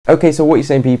Okay, so what you're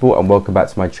saying, people, and welcome back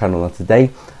to my channel. And today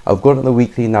I've got another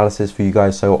weekly analysis for you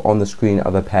guys. So on the screen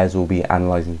other pairs we'll be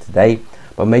analyzing today,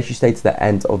 but make sure you stay to the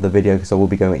end of the video because I will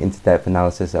be going into depth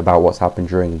analysis about what's happened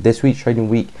during this week's trading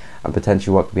week and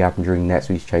potentially what could be happening during next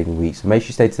week's trading week. So make sure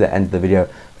you stay to the end of the video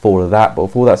for all of that. But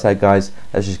with all that said, guys,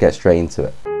 let's just get straight into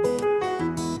it.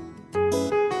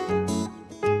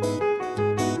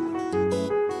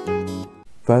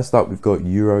 First up, we've got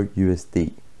Euro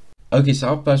USD. Okay,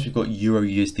 so up first we've got Euro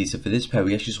USD. So for this pair,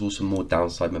 we actually saw some more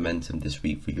downside momentum this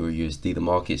week for Euro USD. The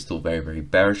market is still very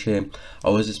bearish here. I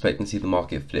was expecting to see the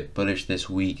market flip bullish this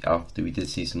week after we did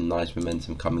see some nice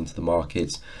momentum coming to the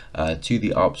markets to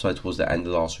the upside towards the end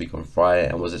of last week on Friday,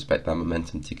 and was expecting that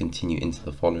momentum to continue into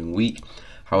the following week.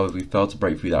 However, we failed to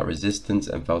break through that resistance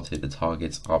and failed to hit the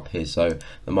targets up here. So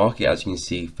the market, as you can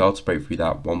see, failed to break through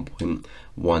that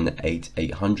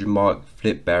 1.18800 mark,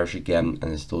 flipped bearish again,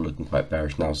 and it's still looking quite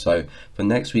bearish now. So for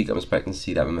next week, I'm expecting to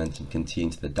see that momentum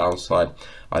continue to the downside.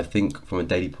 I think from a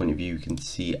daily point of view, you can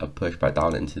see a push back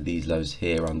down into these lows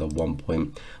here around the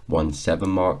 1.17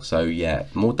 mark. So yeah,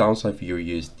 more downside for Euro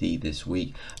USD this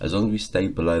week, as long as we stay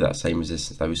below that same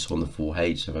resistance that we saw in the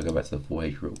 4H. So if I go back to the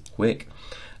 4H real quick,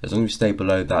 as long as we stay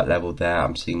below that level there,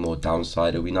 I'm seeing more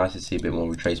downside. It'll be nice to see a bit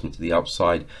more retracement to the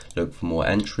upside, look for more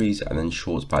entries, and then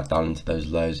shorts back down into those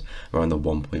lows around the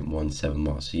 1.17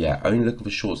 mark. So yeah, only looking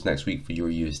for shorts next week for Euro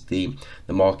USD.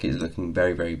 The market is looking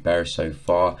very bearish so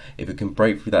far. If it can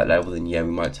break through that level, then yeah,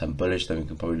 we might turn bullish. Then we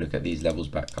can probably look at these levels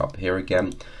back up here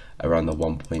again around the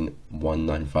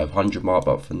 1.19500 mark,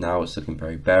 but for now it's looking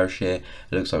very bearish here. It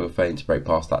looks like we're failing to break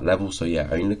past that level. So yeah,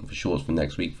 only looking for shorts for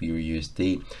next week for Euro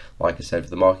USD. Like I said,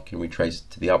 if the market can retrace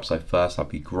to the upside first,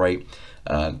 that'd be great.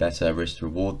 Better risk to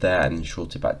reward there, and then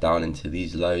short it back down into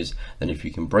these lows. Then if you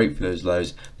can break through those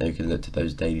lows, then you can look to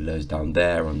those daily lows down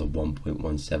there on the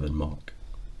 1.17 mark.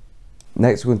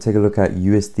 Next, we're going to take a look at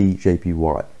USD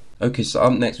JPY. Okay, so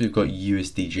up next we've got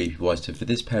USD JPY. So for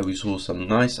this pair, we saw some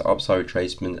nice upside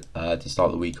retracement to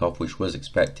start the week off, which was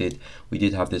expected. We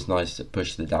did have this nice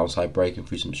push to the downside, breaking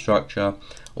through some structure,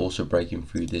 also breaking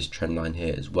through this trend line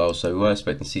here as well. So we were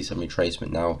expecting to see some retracement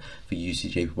now for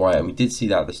USD JPY, and we did see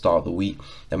that at the start of the week.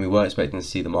 Then we were expecting to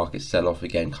see the market sell off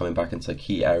again, coming back into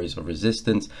key areas of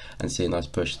resistance and see a nice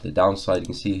push to the downside. You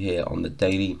can see here on the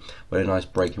daily, we had a nice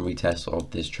break and retest of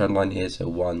this trend line here. So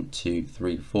 1, 2,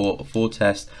 3, 4, 4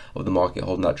 tests of the market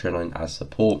holding that trend line as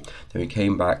support. Then we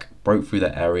came back, broke through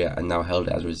that area, and now held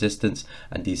it as resistance,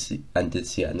 and did see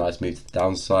a nice move to the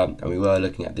downside. And we were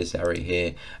looking at this area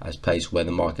here as a place where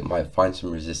the market might find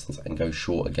some resistance and go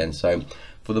short again. So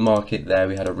for the market there,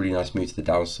 we had a really nice move to the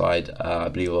downside, I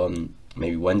believe on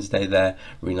maybe Wednesday there,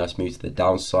 really nice move to the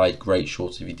downside. Great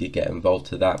shorts if you did get involved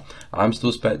to that. I'm still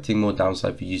expecting more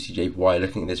downside for USD JPY.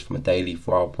 Looking at this from a daily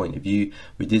 4-hour point of view,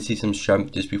 we did see some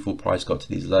strength just before price got to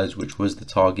these lows, which was the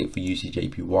target for USD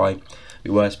JPY. We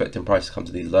were expecting price to come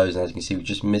to these lows, and as you can see, we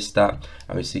just missed that,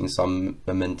 and we're seeing some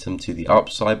momentum to the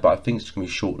upside, but I think it's going to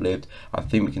be short-lived. I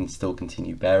think we can still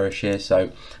continue bearish here.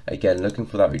 So again, looking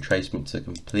for that retracement to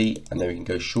complete, and then we can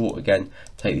go short again,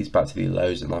 take these back to the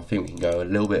lows, and I think we can go a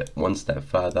little bit one step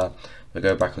further. If we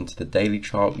go back onto the daily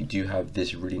chart, we do have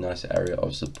this really nice area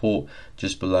of support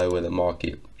just below where the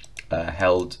market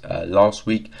held last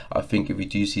week. I think if we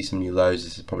do see some new lows,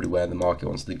 this is probably where the market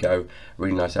wants to go.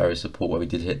 Really nice area of support where we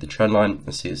did hit the trend line,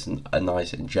 and see it's a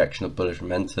nice injection of bullish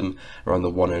momentum around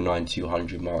the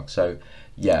 109.200 mark. So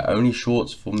yeah, only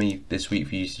shorts for me this week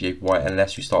for USD JPY,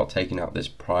 unless we start taking out this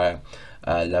prior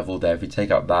level there. If we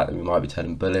take out that, then we might be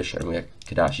turning bullish, and we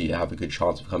could actually have a good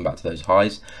chance of coming back to those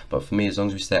highs. But for me, as long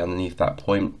as we stay underneath that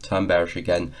point, turn bearish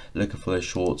again, looking for those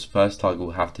shorts. First target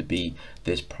will have to be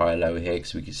this prior low here,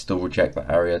 because we can still reject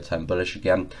that area, turn bullish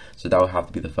again. So that will have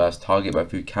to be the first target. But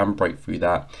if we can break through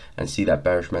that and see that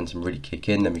bearish momentum really kick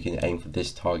in, then we can aim for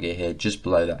this target here, just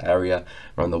below that area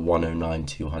around the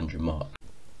 109.200 mark.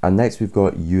 And next we've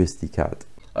got USD CAD.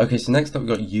 Okay, so next up we've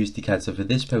got USD CAD. So for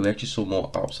this pair, we actually saw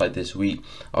more upside this week.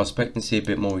 I was expecting to see a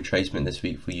bit more retracement this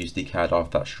week for USD CAD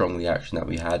after that strong reaction that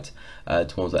we had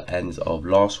towards the end of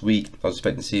last week. I was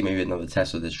expecting to see maybe another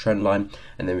test of this trend line,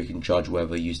 and then we can judge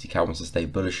whether USD CAD wants to stay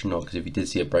bullish or not, because if we did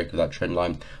see a break of that trend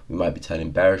line, we might be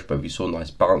turning bearish. But if we saw a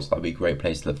nice bounce, that would be a great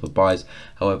place to look for buys.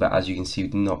 However, as you can see, we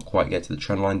did not quite get to the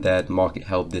trend line there. The market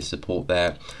held this support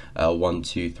there 1,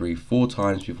 2, 3, 4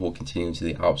 times before continuing to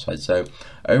the upside. So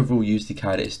overall, USD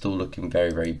CAD it's still looking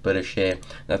very bullish here,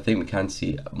 and I think we can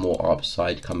see more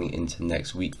upside coming into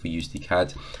next week for USD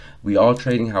CAD. We are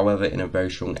trading, however, in a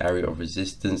very strong area of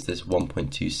resistance, this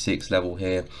 1.26 level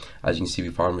here. As you can see, we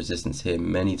found resistance here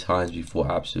many times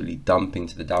before absolutely dumping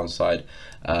to the downside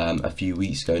a few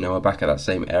weeks ago. Now we're back at that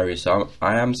same area, so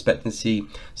I am expecting to see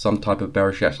some type of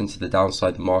bearish reaction to the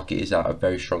downside. The market is at a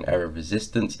very strong area of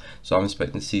resistance, so I'm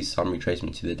expecting to see some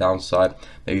retracement to the downside,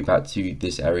 maybe back to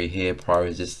this area here, prior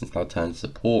resistance, now turn to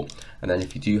support. And then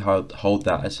if you do hold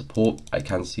that as support, I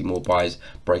can see more buys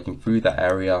breaking through that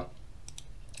area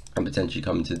and potentially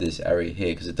come into this area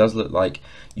here, because it does look like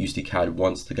USD CAD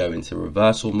wants to go into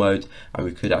reversal mode, and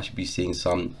we could actually be seeing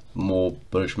some more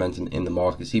bullish momentum in the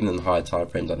markets, even in the higher time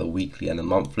frames like the weekly and the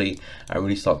monthly, and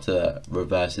really start to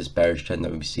reverse this bearish trend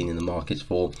that we've seen in the markets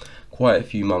for quite a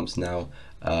few months now.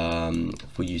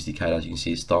 For USD CAD, as you can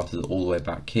see, it started all the way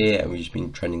back here and we've just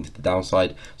been trending to the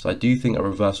downside. So I do think a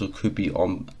reversal could be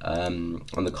on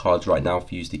the cards right now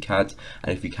for USD CAD,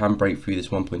 and if we can break through this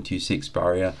 1.26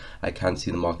 barrier, I can see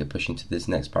the market pushing to this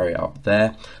next barrier up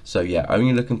there. So yeah,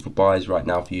 only looking for buys right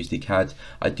now for USD CAD.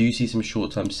 I do see some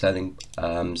short-term selling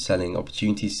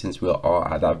opportunities since we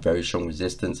are at that very strong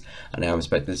resistance, and I am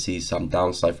expecting to see some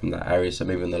downside from that area. So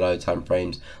maybe in the lower time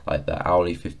frames like the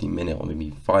hourly, 15-minute or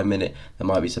maybe 5-minute,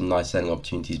 there might be some nice selling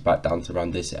opportunities back down to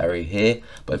around this area here.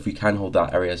 But if we can hold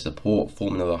that area as support,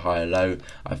 form another higher low,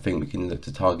 I think we can look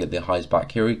to target the highs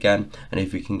back here again. And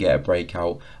if we can get a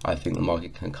breakout, I think the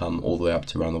market can come all the way up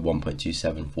to around the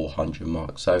 1.27400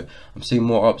 mark. So I'm seeing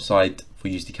more upside for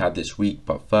USD CAD this week,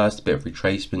 but first a bit of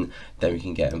retracement, then we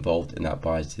can get involved in that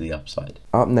buys to the upside.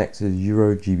 Up next is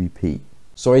Euro GBP.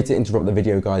 Sorry to interrupt the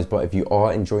video, guys, but if you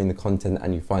are enjoying the content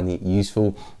and you're finding it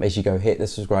useful, make sure you go hit the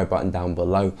subscribe button down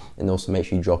below, and also make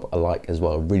sure you drop a like as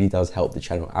well. It really does help the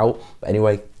channel out. But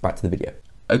anyway, back to the video.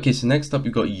 Okay, so next up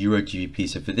we've got Euro GBP.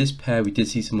 So for this pair, we did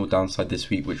see some more downside this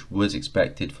week, which was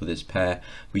expected for this pair.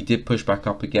 We did push back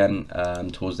up again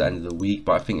towards the end of the week,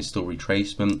 but I think it's still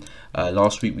retracement.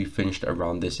 Last week we finished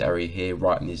around this area here,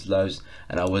 right in these lows,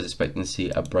 and I was expecting to see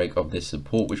a break of this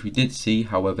support, which we did see.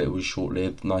 However, it was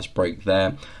short-lived. Nice break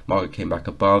there. Market came back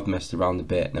above, messed around a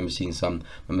bit, and then we're seeing some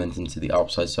momentum to the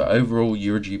upside. So overall,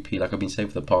 Euro GBP, like I've been saying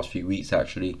for the past few weeks,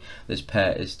 actually, this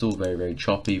pair is still very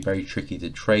choppy, very tricky to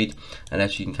trade, and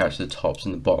actually you can catch the tops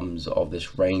and the bottoms of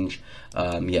this range.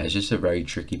 Yeah, it's just a very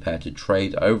tricky pair to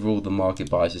trade. Overall, the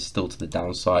market bias is still to the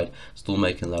downside, still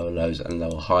making lower lows and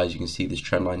lower highs. You can see this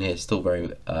trend line here still very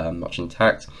much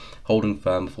intact, holding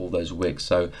firm for all those wicks.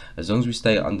 So as long as we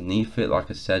stay underneath it,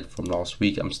 like I said from last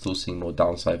week, I'm still seeing more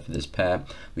downside for this pair.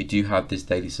 We do have this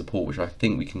daily support, which I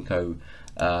think we can go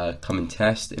come and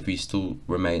test if we still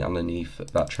remain underneath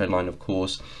that trend line. Of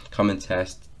course, come and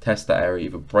test that area,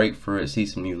 either break through it, see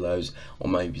some new lows, or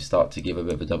maybe start to give a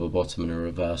bit of a double bottom and a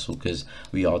reversal, because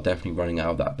we are definitely running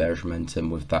out of that bearish momentum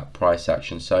with that price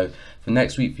action. So for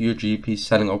next week for your GBP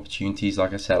selling opportunities,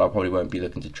 like I said, I probably won't be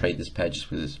looking to trade this pair just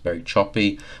because it's very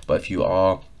choppy, but if you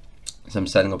are, some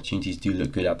selling opportunities do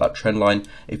look good at that trend line.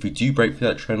 If we do break through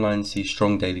that trend line, see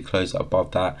strong daily close above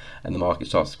that, and the market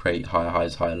starts to create higher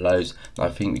highs, higher lows, then I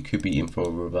think we could be in for a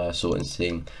reversal and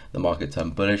seeing the market turn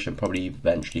bullish and probably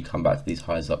eventually come back to these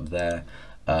highs up there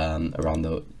around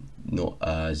the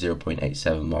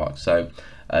 0.87 mark. So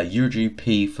Euro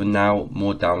GBP for now,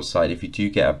 more downside. If you do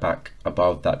get back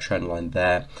above that trend line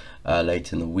there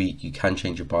later in the week, you can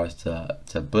change your bias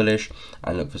to bullish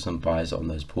and look for some buys on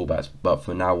those pullbacks. But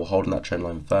for now, we're holding that trend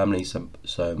line firmly. So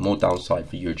more downside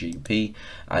for Euro GBP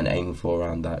and aiming for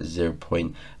around that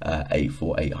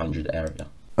 0.84800 area.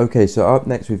 Okay, so up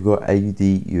next we've got AUD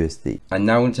USD. And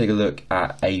now we're going to take a look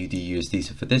at AUD USD.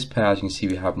 So for this pair, as you can see,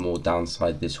 we have more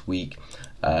downside this week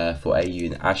for AU,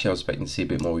 and actually I was expecting to see a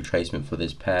bit more retracement for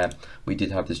this pair. We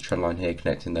did have this trend line here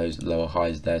connecting those lower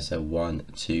highs there, so 1,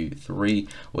 2, 3.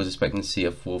 I was expecting to see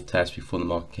a fourth test before the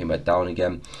market came back down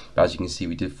again, but as you can see,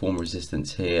 we did form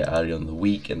resistance here early on in the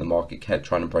week, and the market kept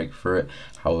trying to break through it,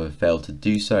 however failed to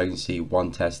do so. You can see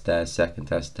one test there, second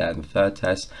test there, and the third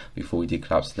test before we did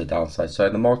collapse to the downside. So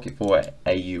the market for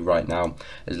AU right now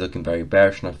is looking very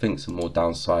bearish, and I think some more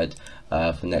downside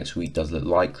for next week does look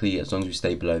likely, as long as we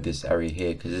stay below this area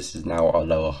here, because this is now our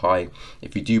lower high.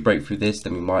 If we do break through this,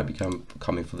 then we might be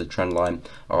coming for the trend line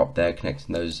up there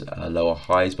connecting those lower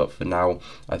highs. But for now,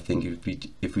 I think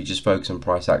if we just focus on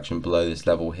price action below this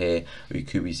level here, we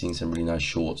could be seeing some really nice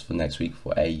shorts for next week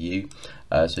for AU.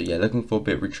 So yeah, looking for a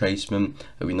bit of retracement.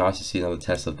 It'd be nice to see another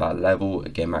test of that level,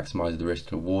 again maximize the risk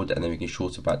to reward, and then we can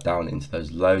short it back down into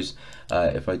those lows.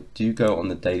 If I do go on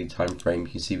the daily time frame, you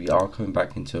can see we are coming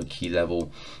back into a key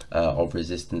level of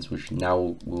resistance, which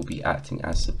now will be acting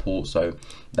as support. So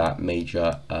that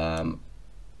major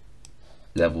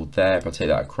level there, if I take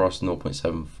that across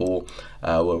 0.74,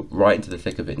 we're right into the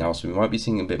thick of it now, so we might be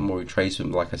seeing a bit more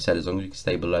retracement. Like I said, as long as we can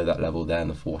stay below that level there in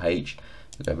the 4H,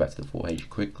 we'll go back to the 4H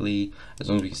quickly. As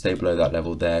long as we can stay below that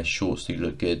level there, shorts do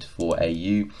look good for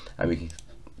AU, and we can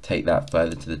take that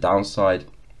further to the downside.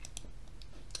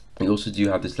 We also do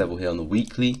have this level here on the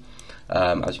weekly.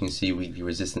 As you can see, weekly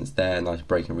resistance there, nice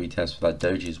break and retest for that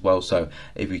doji as well. So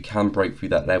if we can break through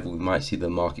that level, we might see the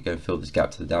market go and fill this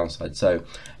gap to the downside. So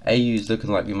AU is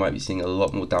looking like we might be seeing a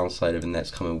lot more downside over the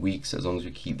next coming weeks, as long as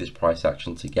we keep this price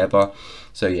action together.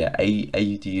 So yeah,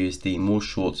 AUD USD, more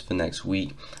shorts for next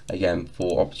week. Again,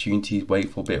 for opportunities,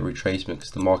 wait for a bit of retracement,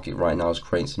 because the market right now is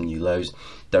creating some new lows.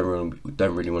 Don't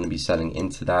really want to be selling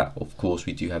into that. Of course,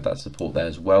 we do have that support there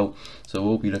as well, so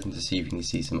we'll be looking to see if we can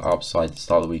see some upside to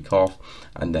start the week off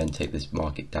and then take this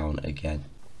market down again.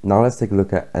 Now let's take a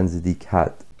look at NZD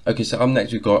CAD. Okay, so up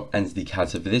next we've got NZD CAD.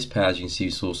 So for this pair, as you can see,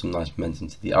 we saw some nice momentum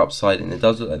to the upside, and it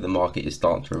does look like the market is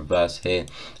starting to reverse here.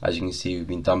 As you can see, we've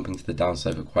been dumping to the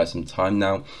downside for quite some time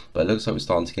now, but it looks like we're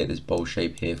starting to get this bowl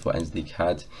shape here for NZD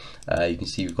CAD. You can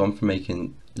see we've gone from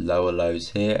making lower lows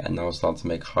here and now starting to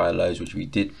make higher lows, which we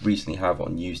did recently have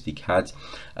on USD CAD,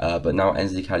 but now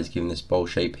NZD CAD is giving this bowl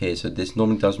shape here. So this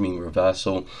normally does mean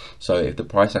reversal, so if the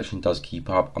price action does keep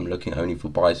up, I'm looking only for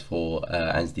buys for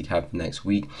NZD CAD for next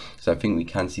week. So I think we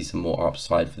can see some more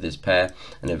upside for this pair,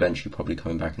 and eventually probably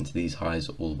coming back into these highs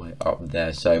all the way up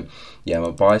there. So yeah,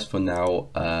 my buys for now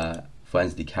for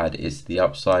NZD CAD is the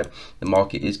upside. The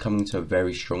market is coming to a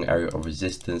very strong area of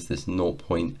resistance, this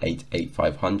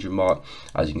 0.88500 mark.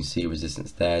 As you can see,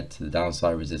 resistance there to the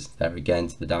downside, resistance there again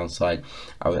to the downside.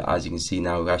 As you can see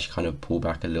now, we've actually kind of pulled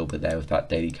back a little bit there with that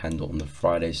daily candle on the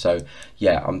Friday. So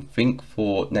yeah, I think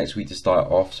for next week to start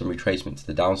off, some retracement to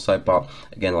the downside, but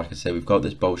again, like I said, we've got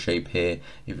this bowl shape here.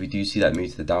 If we do see that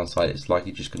move to the downside, it's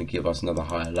likely just going to give us another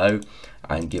higher low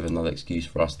and give another excuse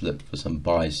for us to look for some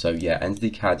buys. So yeah,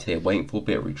 NZD CAD here, waiting for a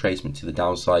bit of retracement to the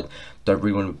downside. Don't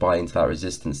really want to buy into that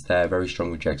resistance there. Very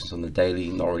strong rejections on the daily,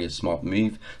 not really a smart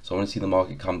move. So I want to see the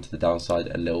market come to the downside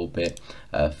a little bit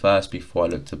first before I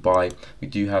look to buy. We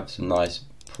do have some nice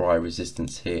prior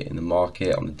resistance here in the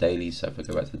market on the daily. So if I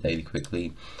go back to the daily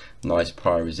quickly, nice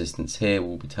prior resistance here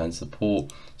will return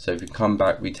support. So if you come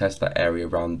back, retest that area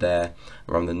around there,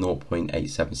 around the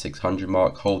 0.87600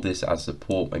 mark, hold this as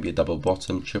support, maybe a double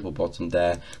bottom, triple bottom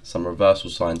there, some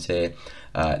reversal signs here,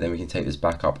 then we can take this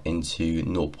back up into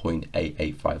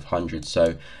 0.88500.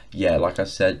 So yeah, like I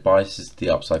said, bias is the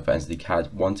upside for NZD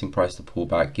CAD, wanting price to pull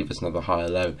back, give us another higher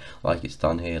low, like it's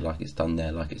done here, like it's done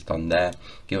there, like it's done there,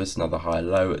 give us another higher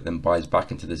low, then buys back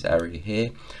into this area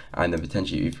here, and then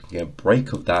potentially if we can get a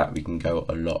break of that, we can go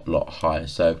a lot higher.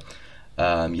 So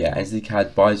yeah, NZD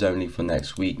CAD buys only for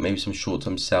next week, maybe some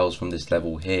short-term sells from this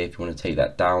level here if you want to take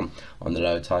that down on the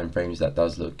lower time frames. That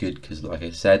does look good, because like I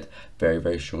said,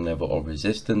 very strong level of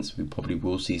resistance. We probably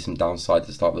will see some downside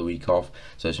to start the week off,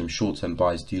 so some short-term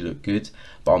buys do look good,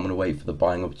 but I'm going to wait for the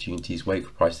buying opportunities, wait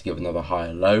for price to give another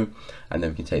higher low, and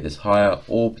then we can take this higher,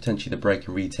 or potentially the break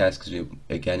and retest, because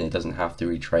again, it doesn't have to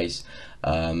retrace.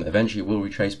 Eventually it will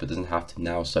retrace, but doesn't have to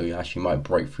now, so you actually might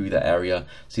break through that area,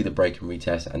 see the break and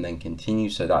retest, and then continue.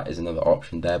 So that is another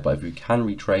option there. But if you can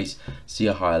retrace, see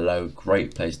a higher low,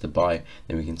 great place to buy,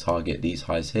 then we can target these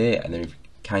highs here, and then if we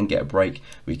can get a break,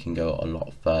 we can go a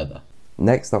lot further.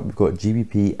 Next up, we've got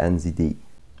GBP NZD.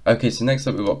 Okay, so next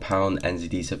up we've got pound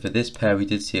NZD. So for this pair, we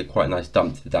did see a quite nice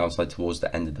dump to the downside towards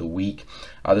the end of the week.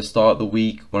 At the start of the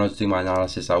week, when I was doing my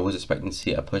analysis, I was expecting to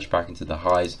see a pushback into the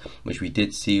highs, which we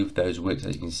did see with those wicks.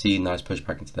 As you can see, nice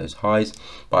pushback into those highs,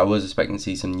 but I was expecting to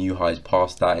see some new highs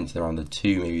past that into around the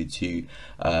 2, maybe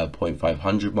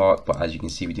 2.500 mark, but as you can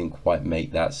see, we didn't quite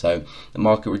make that. So the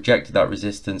market rejected that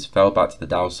resistance, fell back to the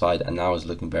downside, and now is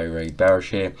looking very bearish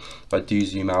here. If I do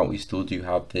zoom out, we still do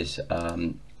have this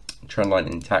trend line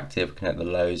intact here, connect the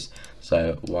lows,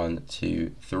 so 1,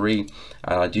 2, 3,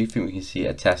 and I do think we can see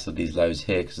a test of these lows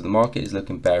here, because the market is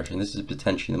looking bearish, and this is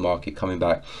potentially the market coming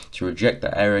back to reject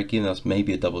that area, giving us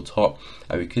maybe a double top,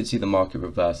 and we could see the market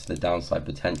reverse to the downside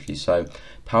potentially. So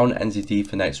pound NZD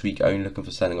for next week, only looking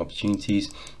for selling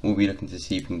opportunities. We'll be looking to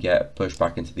see if we can get pushed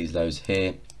back into these lows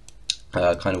here,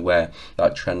 kind of where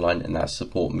that trend line and that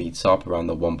support meets up around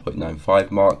the 1.95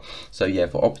 mark. So yeah,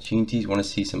 for opportunities, want to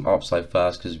see some upside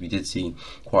first, because we did see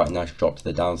quite a nice drop to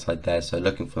the downside there. So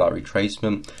looking for that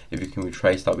retracement. If you can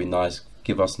retrace, that'd be nice.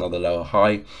 give us another lower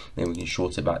high, then we can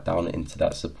short it back down into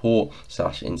that support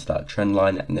 / into that trend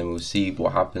line, and then we'll see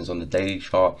what happens on the daily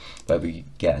chart, whether we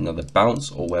get another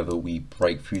bounce or whether we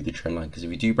break through the trend line. Because if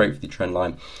we do break through the trend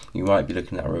line, you might be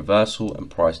looking at a reversal and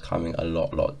price coming a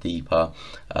lot deeper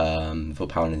for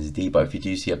pound NZD. But if you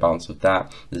do see a bounce of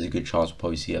that, there's a good chance we'll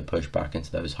probably see a push back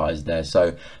into those highs there.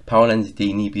 So pound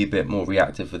NZD need to be a bit more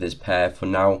reactive for this pair. For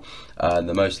now,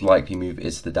 the most likely move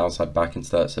is to the downside, back into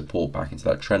that support, back into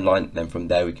that trend line. Then from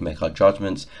there we can make our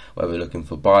judgments whether we're looking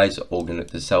for buys or we're going to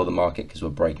look to sell the market because we're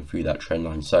breaking through that trend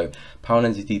line. So pound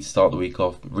NZD to start the week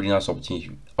off, really nice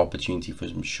opportunity for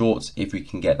some shorts. If we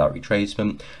can get that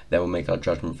retracement, then we'll make our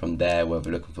judgment from there whether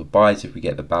we're looking for buys if we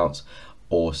get the bounce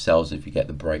or sells if we get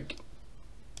the break.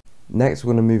 Next,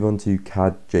 we're going to move on to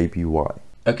CAD JPY.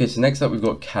 Okay, so next up we've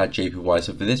got CAD JPY.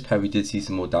 So for this pair, we did see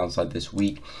some more downside this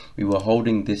week. We were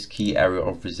holding this key area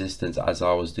of resistance as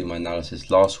I was doing my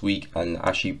analysis last week, and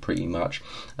actually pretty much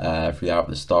throughout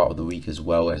the start of the week as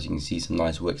well. As you can see, some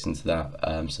nice wicks into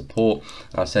that support.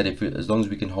 I said as long as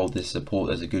we can hold this support,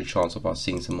 there's a good chance of us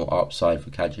seeing some more upside for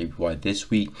CAD JPY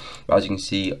this week. But as you can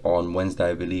see, on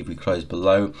Wednesday I believe we closed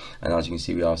below, and as you can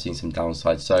see we are seeing some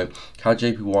downside. So CAD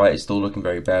JPY is still looking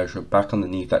very bearish. We're back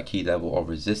underneath that key level of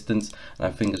resistance,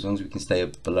 and I think as long as we can stay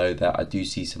below that, I do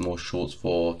see some more shorts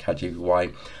for CAD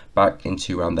JPY back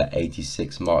into around the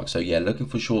 86 mark. So yeah, looking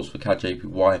for shorts for CAD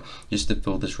JPY just to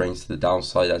fill this range to the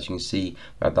downside. As you can see,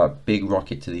 we have that big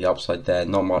rocket to the upside there,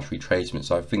 not much retracement.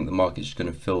 So I think the market's just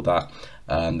going to fill that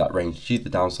that range to the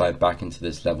downside back into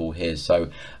this level here. So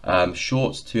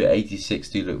shorts to 86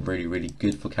 do look really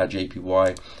good for CAD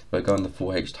JPY. If I go on the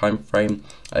 4H time frame,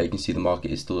 you can see the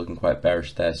market is still looking quite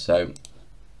bearish there. So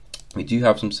we do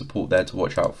have some support there to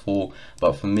watch out for,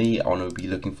 but for me, I want to be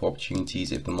looking for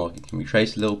opportunities if the market can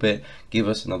retrace a little bit, give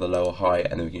us another lower high,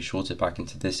 and then we can short it back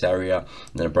into this area, and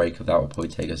then a break of that will probably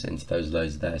take us into those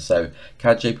lows there. So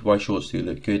CAD JPY shorts do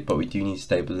look good, but we do need to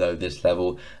stay below this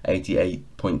level,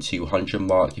 88.200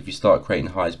 mark. If you start creating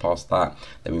highs past that,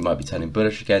 then we might be turning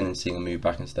bullish again and seeing a move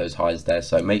back into those highs there.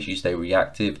 So make sure you stay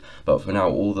reactive, but for now,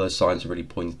 all those signs are really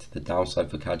pointing to the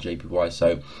downside for CAD JPY.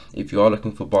 So if you are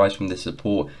looking for buys from this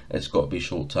support, it's got to be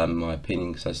short term in my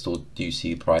opinion, because I still do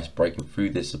see the price breaking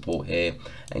through this support here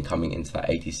and coming into that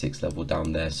 86 level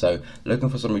down there. So looking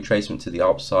for some retracement to the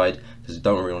upside, because I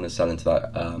don't really want to sell into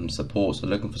that support. So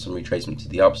looking for some retracement to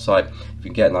the upside. If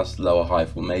you get a nice lower high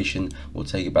formation, we'll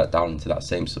take it back down into that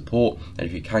same support, and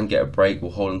if you can get a break, we'll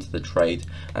hold into the trade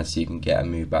and see if you can get a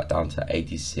move back down to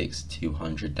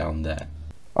 86,200 down there.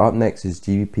 Up next is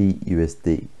GBP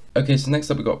USD. Okay, so next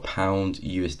up we've got pound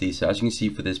USD. So as you can see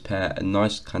for this pair, a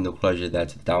nice candle closure there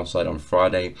to the downside on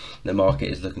Friday. The market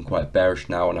is looking quite bearish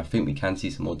now, and I think we can see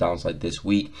some more downside this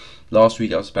week. Last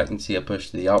week I was expecting to see a push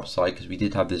to the upside because we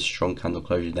did have this strong candle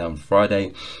closure there on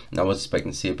Friday, and I was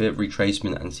expecting to see a bit of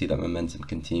retracement and see that momentum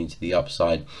continue to the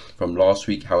upside from last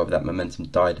week. However, that momentum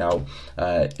died out.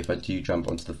 If I do jump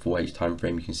onto the 4H time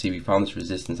frame, you can see we found this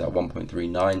resistance at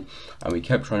 1.39, and we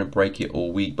kept trying to break it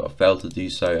all week but failed to do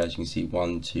so. As you can see,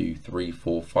 1, 2, 3,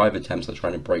 4, 5 attempts at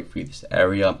trying to break through this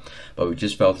area, but we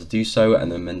just failed to do so,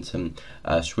 and the momentum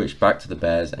switched back to the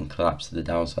bears and collapsed to the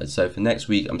downside. So for next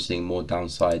week, I'm seeing more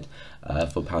downside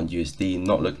for pound USD.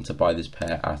 Not looking to buy this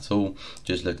pair at all,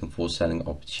 just looking for selling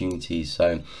opportunities.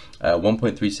 So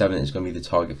 1.37 is going to be the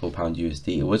target for pound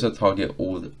USD. It was a target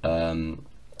all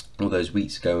those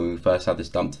weeks ago when we first had this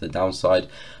dump to the downside,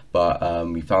 but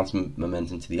we found some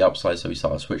momentum to the upside, so we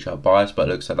started to switch our bias, but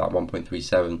it looks like that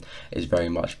 1.37 is very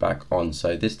much back on.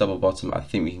 So this double bottom, I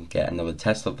think we can get another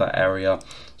test of that area.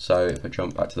 So if I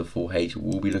jump back to the 4H,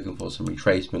 we'll be looking for some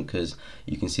retracement, because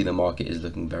you can see the market is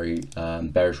looking very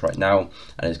bearish right now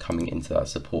and is coming into that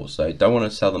support. So don't want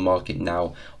to sell the market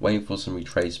now, waiting for some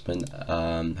retracement,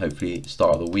 hopefully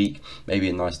start of the week, maybe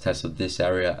a nice test of this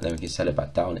area, and then we can sell it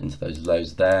back down into those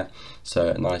lows there. So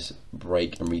a nice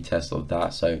break and retest of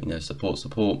that. So you know,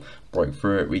 support, break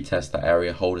through it, retest that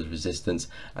area, hold as resistance,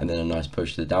 and then a nice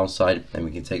push to the downside, and we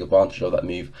can take advantage of that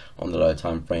move on the lower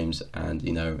time frames and,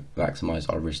 you know,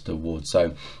 maximize our risk to reward.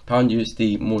 So pound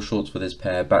USD, more shorts for this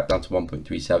pair, back down to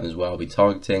 1.37 as well. I'll be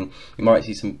targeting. We might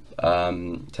see some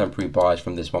temporary buys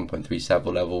from this 1.37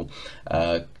 level,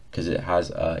 because it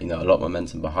has you know, a lot of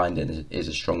momentum behind it, and it is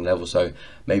a strong level. So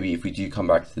maybe if we do come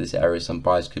back to this area, some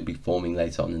buys could be forming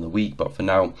later on in the week, but for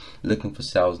now, looking for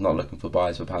sells, not looking for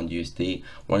buys for pound USD.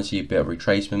 Want to see a bit of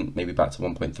retracement, maybe back to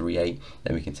 1.38,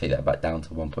 then we can take that back down to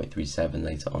 1.37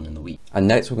 later on in the week. And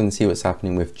next we're going to see what's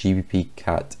happening with GBP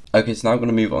CAD. Okay, so now I'm going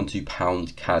to move on to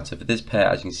pound CAD. So for this pair,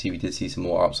 as you can see, we did see some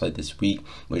more upside this week,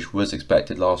 which was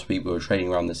expected last week. We were trading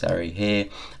around this area here,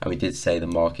 and we did say the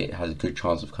market has a good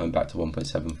chance of coming back to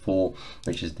 1.74,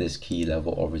 which is this key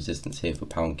level of resistance here for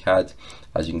pound CAD.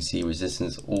 As you can see,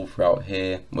 resistance all throughout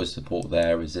here, was support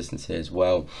there, resistance here as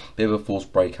well. Bit of a false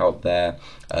breakout there,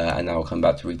 and now I'll come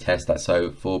back to retest that.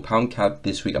 So for pound CAD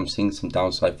this week, I'm seeing some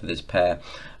downside for this pair.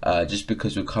 Just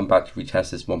because we'll come back to retest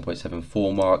this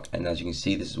 1.74 mark, and as you can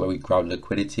see, this is where we grab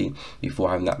liquidity before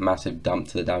having that massive dump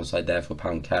to the downside there for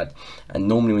pound CAD. And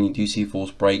normally when you do see false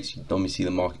breaks, you normally see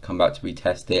the market come back to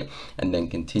retest it and then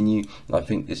continue, and I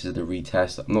think this is the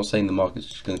retest. I'm not saying the market's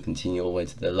just going to continue all the way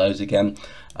to the lows again.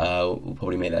 We'll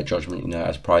probably make that judgment, you know,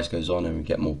 as price goes on and we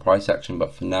get more price action,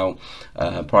 but for now,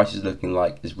 price is looking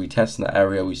like it's retesting that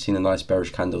area. We've seen a nice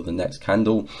bearish candle the next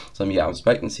candle, so yeah, I'm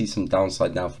expecting to see some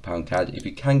downside now for pound CAD. If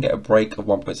you can get a break of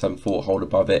 1.74, hold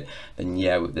above it, then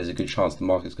yeah, there's a good chance the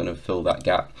market's going to fill that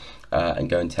gap and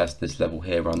go and test this level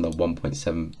here around the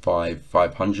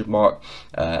 1.75 mark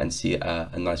and see a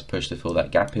nice push to fill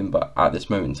that gap in. But at this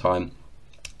moment in time,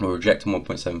 we're rejecting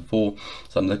 1.74,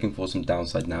 so I'm looking for some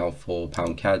downside now for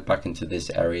pound CAD back into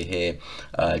this area here,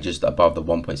 just above the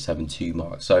 1.72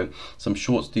 mark. So some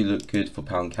shorts do look good for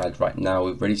pound CAD right now.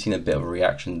 We've already seen a bit of a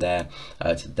reaction there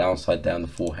to the downside down the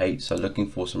 4H, so looking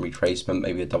for some retracement.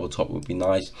 Maybe a double top would be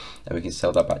nice, and we can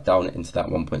sell that back down into that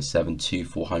 1.72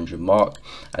 400 mark,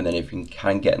 and then if we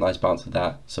can get a nice bounce of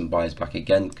that, some buys back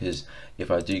again, because if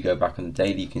I do go back on the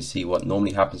daily, you can see what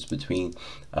normally happens between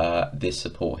this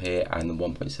support here and the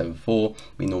 1.74.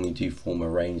 We normally do form a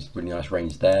range, really nice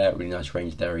range there, really nice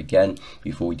range there again,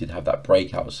 before we did have that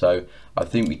breakout. So I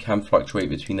think we can fluctuate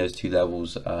between those two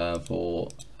levels for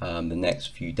the next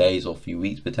few days or few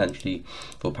weeks potentially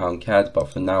for pound CAD,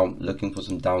 but for now, looking for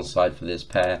some downside for this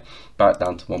pair back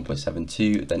down to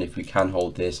 1.72. Then if we can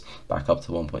hold this back up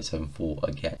to 1.74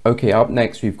 again. Okay, up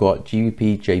next we've got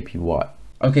GBP JPY.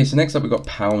 Okay, so next up we've got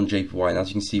pound JPY, and as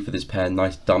you can see for this pair,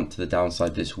 nice dump to the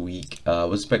downside this week.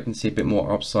 Was expecting to see a bit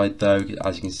more upside though.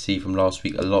 As you can see from last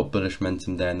week, a lot of bullish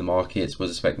momentum there in the markets.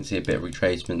 Was expecting to see a bit of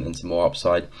retracement and some more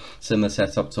upside. Similar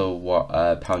setup to what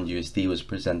pound USD was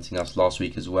presenting us last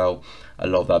week as well. A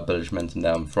lot of that bullish momentum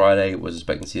there on Friday. Was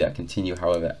expecting to see that continue,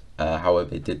 however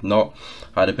it did not.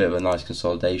 Had a bit of a nice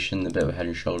consolidation, a bit of a head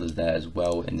and shoulders there as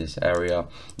well in this area.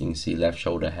 You can see left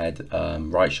shoulder, head,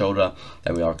 right shoulder.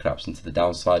 Then we are collapsing to the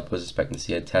downside. Was expecting to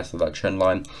see a test of that trend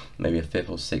line, maybe a 5th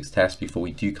or 6th test before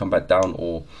we do come back down,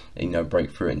 or you know,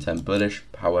 break through it and turn bullish.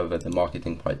 However, the market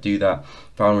didn't quite do that.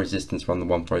 Found resistance around the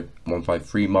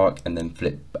 153 mark and then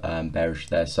flip bearish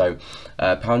there. So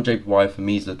pound JPY for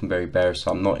me is looking very bearish,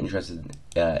 so I'm not interested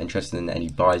in any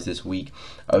buys this week.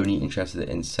 Only interested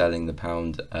in selling the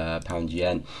pound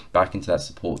yen back into that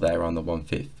support there around the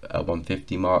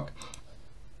 150 mark.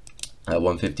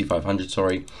 150 500,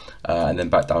 sorry, and then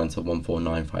back down into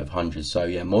 149 500. So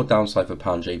yeah, more downside for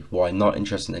pound JPY. Not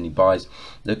interested in any buys.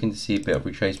 Looking to see a bit of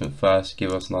retracement first,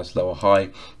 give us a nice lower high,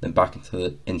 then back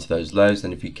into those lows.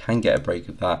 And if you can get a break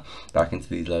of that, back into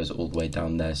these lows all the way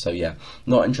down there. So yeah,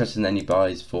 not interested in any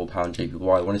buys for pound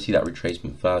JPY. I want to see that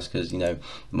retracement first, because you know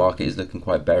the market is looking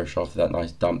quite bearish after that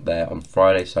nice dump there on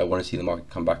Friday. So I want to see the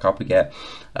market come back up again,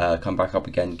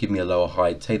 give me a lower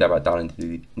high, take that back down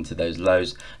into those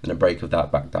lows, then a break of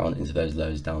that back down into those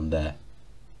lows down there.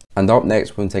 And up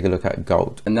next, we're going to take a look at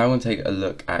gold. And now we're going to take a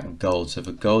look at gold. So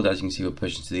for gold, as you can see, we're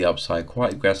pushing to the upside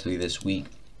quite aggressively this week.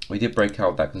 We did break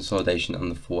out that consolidation on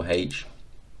the 4H.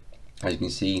 As you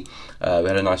can see, we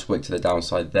had a nice wick to the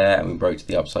downside there, and we broke to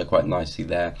the upside quite nicely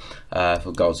there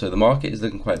for gold. So the market is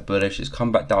looking quite bullish. It's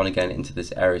come back down again into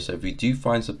this area. So if we do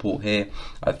find support here,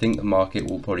 I think the market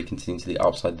will probably continue to the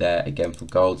upside there again for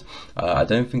gold. I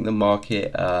don't think the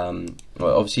market, well,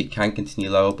 obviously it can continue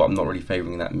lower, but I'm not really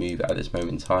favoring that move at this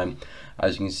moment in time.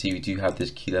 As you can see, we do have this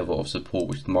key level of support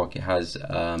which the market has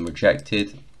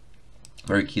rejected.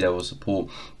 Very key level of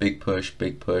support, big push,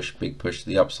 big push, big push to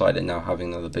the upside, and now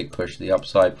having another big push to the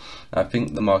upside. I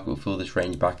think the market will fill this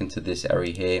range back into this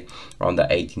area here around the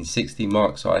 1860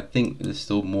 mark. So I think there's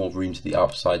still more room to the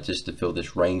upside just to fill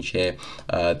this range here,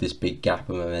 this big gap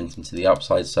of momentum to the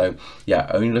upside. So yeah,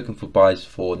 only looking for buys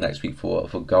for next week for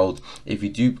gold. If you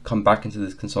do come back into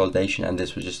this consolidation and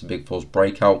this was just a big false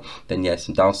breakout, then yeah,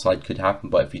 some downside could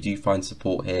happen. But if you do find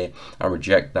support here and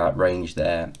reject that range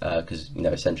there, because you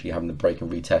know essentially having the break break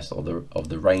and retest of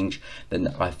the range,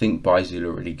 then I think buys do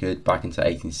look really good back into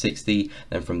 1860.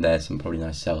 Then from there, some probably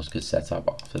nice sells could set up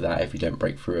after that if you don't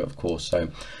break through it, of course. So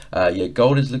yeah,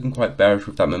 gold is looking quite bearish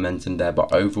with that momentum there,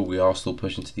 but overall we are still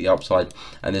pushing to the upside,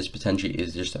 and this potentially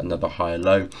is just another higher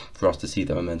low for us to see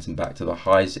the momentum back to the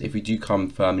highs. If we do come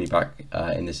firmly back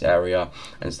in this area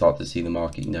and start to see the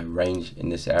market, you know, range in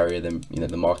this area, then, you know,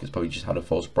 the market's probably just had a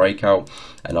false breakout,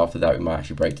 and after that we might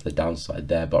actually break to the downside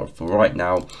there. But for right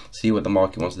now, see what the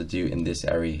market wants to do in this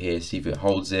area here, see if it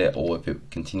holds it or if it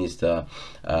continues to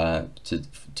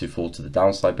fall to the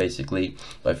downside basically.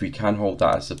 But if we can hold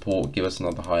that as support, give us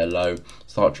another higher low,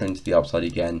 start trending to the upside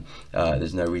again,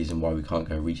 there's no reason why we can't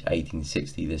go reach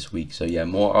 1860 this week. So yeah,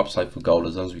 more upside for gold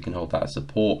as long as we can hold that as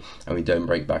support and we don't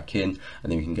break back in,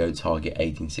 and then we can go target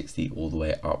 1860 all the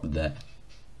way up there.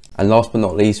 And last but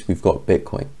not least, we've got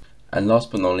Bitcoin. And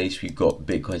last but not least, we've got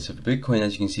Bitcoin. So for Bitcoin,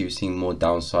 as you can see, we're seeing more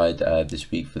downside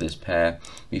this week for this pair.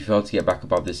 We failed to get back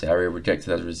above this area,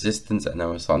 rejected as resistance, and now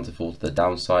we're starting to fall to the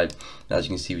downside. And as you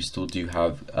can see, we still do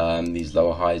have these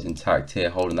lower highs intact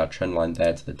here, holding that trend line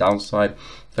there to the downside.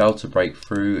 Failed to break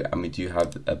through, and we do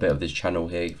have a bit of this channel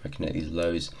here. If I connect these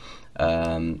lows.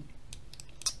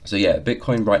 So yeah,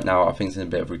 Bitcoin right now I think it's in a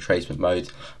bit of retracement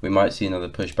mode. We might see another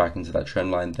push back into that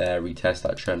trend line there, retest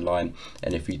that trend line,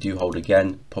 and if we do hold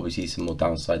again, probably see some more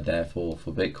downside there for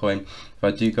Bitcoin. If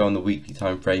I do go on the weekly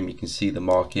time frame, you can see the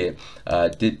market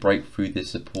did break through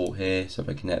this support here. So if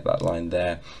I connect that line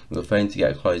there, we were failing to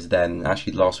get a close then.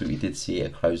 Actually last week we did see a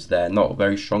close there, not a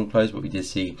very strong close, but we did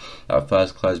see that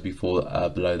first close before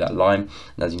below that line.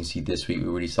 And as you can see this week, we're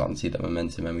really starting to see that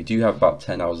momentum, and we do have about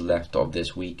 10 hours left of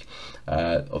this week,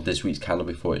 of this week's candle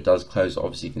before it does close.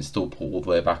 Obviously you can still pull all the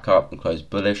way back up and close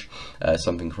bullish,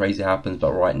 something crazy happens,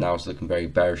 but right now it's looking very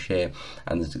bearish here,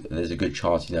 and there's a good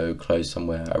chance, you know, it'll close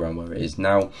somewhere around where it is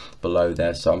now, below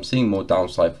there. So I'm seeing more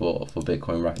downside for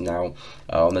Bitcoin right now.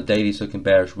 On the daily it's looking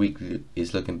bearish, weekly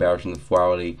is looking bearish, on the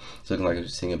 4-hourly it's looking like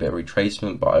it's seeing a bit of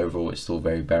retracement, but overall it's still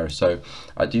very bearish. So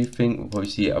I do think we'll probably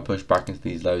see a push back into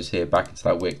these lows here, back into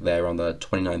that wick there on the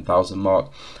 29,000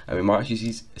 mark, and we might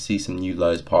actually see some new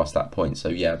lows past that point. So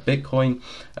yeah, Bitcoin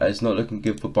it's not looking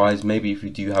good for buys. Maybe if we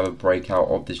do have a breakout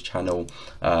of this channel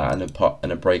and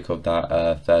a break of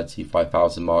that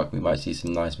 35,000 mark, we might see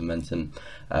some nice momentum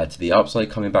to the upside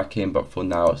coming back in, but for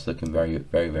now it's looking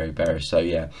very bearish. So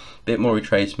yeah, bit more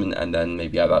retracement, and then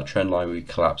maybe at that trend line we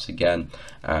collapse again,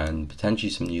 and potentially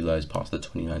some new lows past the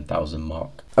 29,000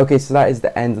 mark. Okay, so that is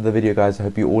the end of the video, guys. I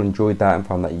hope you all enjoyed that and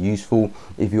found that useful.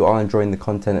 If you are enjoying the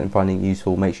content and finding it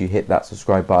useful, make sure you hit that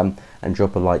subscribe button and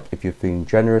drop a like if you're feeling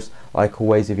generous. Like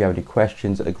always, if you have any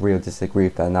questions, agree or disagree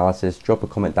with the analysis, drop a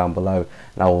comment down below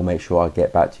and I will make sure I'll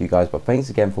get back to you guys. But thanks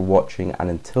again for watching, and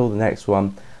until the next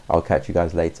one, I'll catch you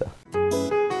guys later.